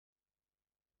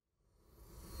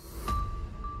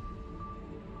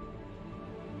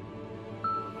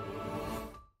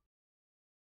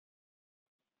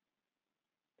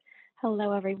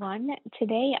Hello, everyone.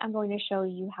 Today I'm going to show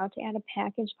you how to add a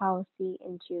package policy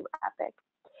into Epic.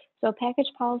 So a package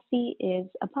policy is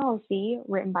a policy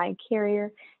written by a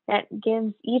carrier that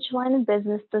gives each line of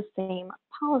business the same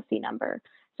policy number.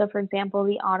 So for example,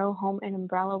 the auto, home, and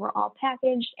umbrella were all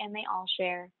packaged and they all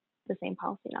share the same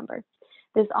policy number.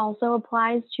 This also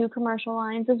applies to commercial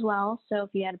lines as well. So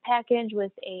if you had a package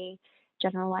with a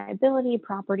general liability,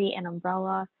 property, and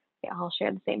umbrella, they all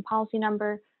share the same policy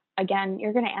number. Again,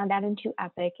 you're going to add that into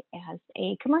Epic as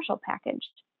a commercial package.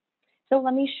 So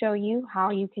let me show you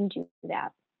how you can do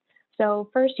that. So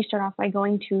first, you start off by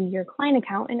going to your client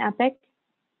account in Epic.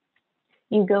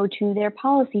 You go to their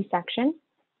policy section.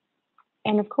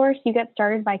 And of course, you get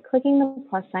started by clicking the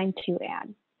plus sign to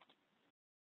add.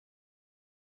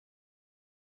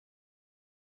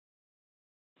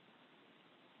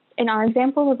 In our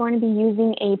example, we're going to be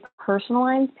using a personal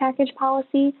lines package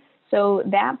policy. So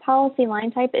that policy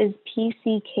line type is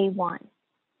PCK1.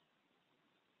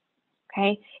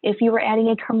 Okay, if you were adding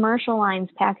a commercial lines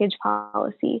package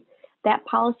policy, that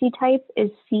policy type is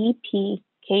CPKG.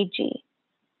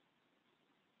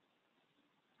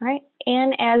 All right,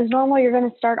 and as normal, you're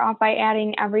going to start off by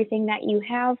adding everything that you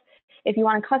have. If you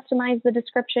want to customize the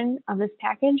description of this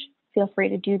package, feel free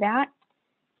to do that.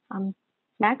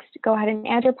 Next, go ahead and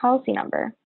add your policy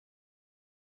number.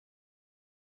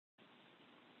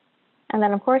 And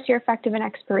then, of course, your effective and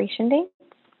expiration date.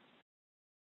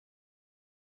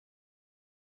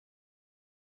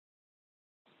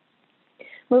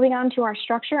 Moving on to our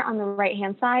structure on the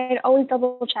right-hand side, always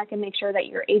double check and make sure that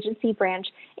your agency, branch,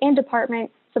 and department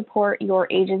support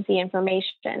your agency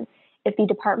information. If the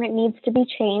department needs to be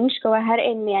changed, go ahead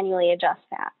and manually adjust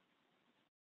that.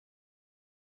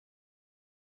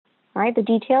 All right, the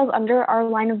details under our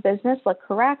line of business look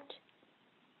correct.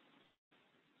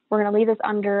 We're going to leave this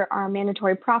under our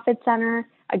mandatory profit center.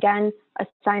 Again,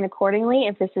 assign accordingly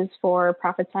if this is for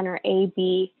profit center A,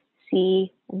 B,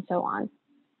 C, and so on.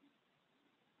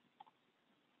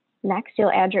 Next,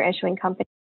 you'll add your issuing company.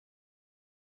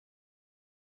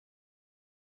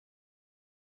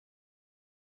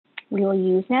 We will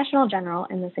use National General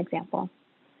in this example.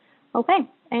 Okay,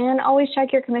 and always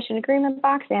check your commission agreement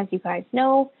box, as you guys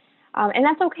know. And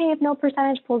that's okay if no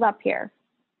percentage pulls up here.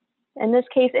 In this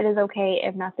case, it is okay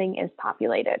if nothing is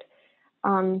populated.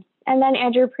 And then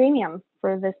add your premium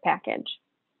for this package.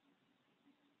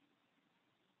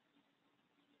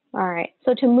 All right,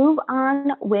 so to move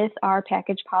on with our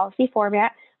package policy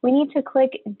format, we need to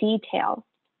click Detail.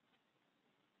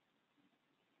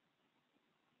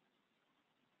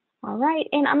 All right,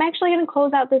 and I'm actually going to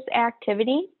close out this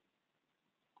activity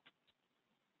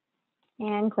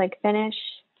and click Finish.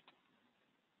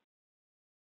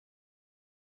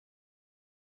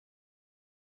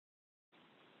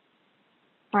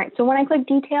 All right, so when I click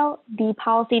Detail, the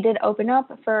policy did open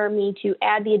up for me to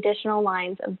add the additional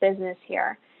lines of business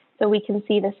here. So we can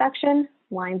see the section,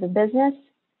 Lines of Business.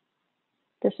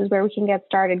 This is where we can get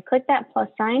started. Click that plus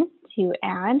sign to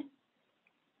add.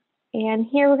 And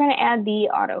here we're going to add the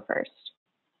auto first.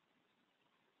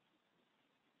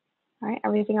 All right,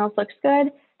 everything else looks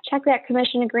good. Check that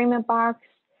commission agreement box.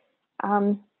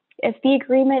 If the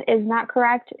agreement is not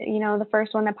correct, you know, the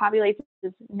first one that populates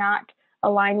is not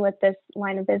aligned with this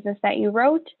line of business that you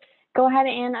wrote, go ahead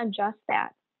and adjust that.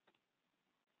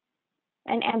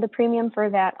 And add the premium for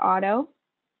that auto.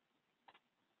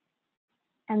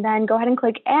 And then go ahead and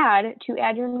click Add to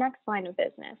add your next line of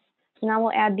business. So now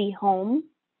we'll add the home.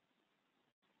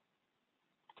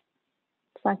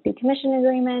 Select the commission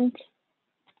agreement,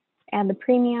 add the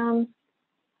premium,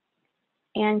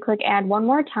 and click Add one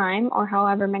more time, or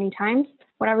however many times,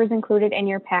 whatever is included in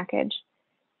your package.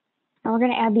 Now we're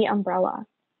going to add the umbrella.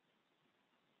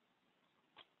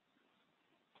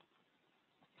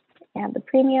 Add the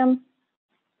premium.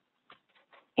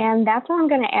 And that's what I'm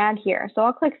going to add here. So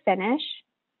I'll click Finish.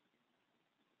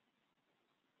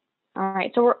 All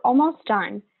right, so we're almost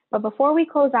done. But before we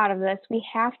close out of this, we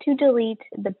have to delete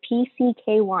the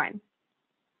PCK1. All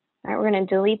right, we're going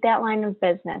to delete that line of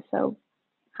business. So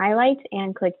highlight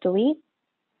and click Delete.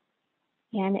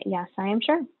 And yes, I am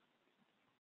sure.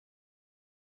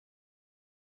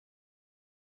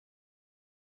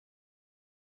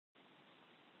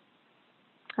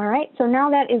 All right, so now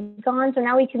that is gone. So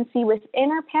now we can see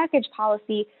within our package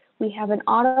policy, we have an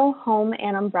auto, home,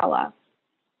 and umbrella.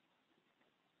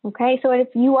 Okay, so if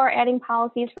you are adding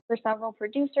policies for several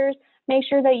producers, make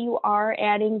sure that you are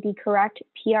adding the correct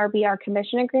PRBR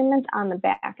commission agreements on the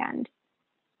back end.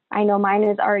 I know mine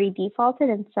is already defaulted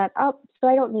and set up, so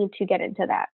I don't need to get into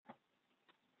that.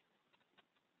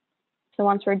 So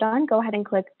once we're done, go ahead and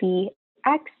click the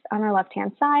X on our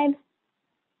left-hand side.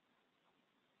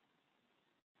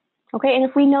 Okay, and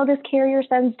if we know this carrier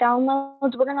sends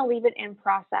downloads, we're gonna leave it in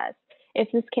process.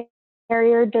 If this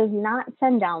carrier does not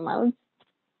send downloads,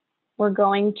 we're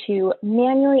going to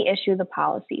manually issue the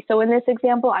policy. So in this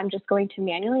example, I'm just going to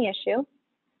manually issue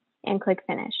and click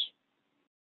finish.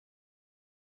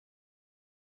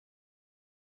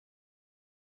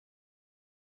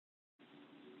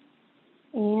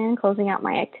 And closing out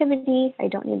my activity, I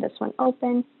don't need this one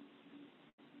open.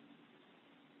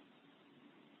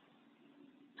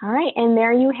 All right, and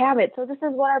there you have it. So this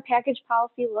is what our package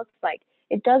policy looks like.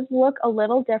 It does look a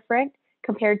little different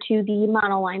compared to the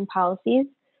monoline policies.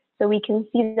 So we can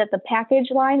see that the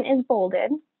package line is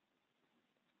bolded.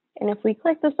 And if we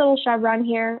click this little chevron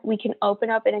here, we can open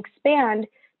up and expand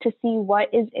to see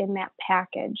what is in that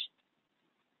package.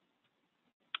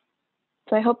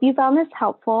 So I hope you found this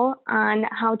helpful on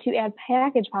how to add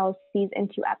package policies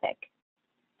into Epic.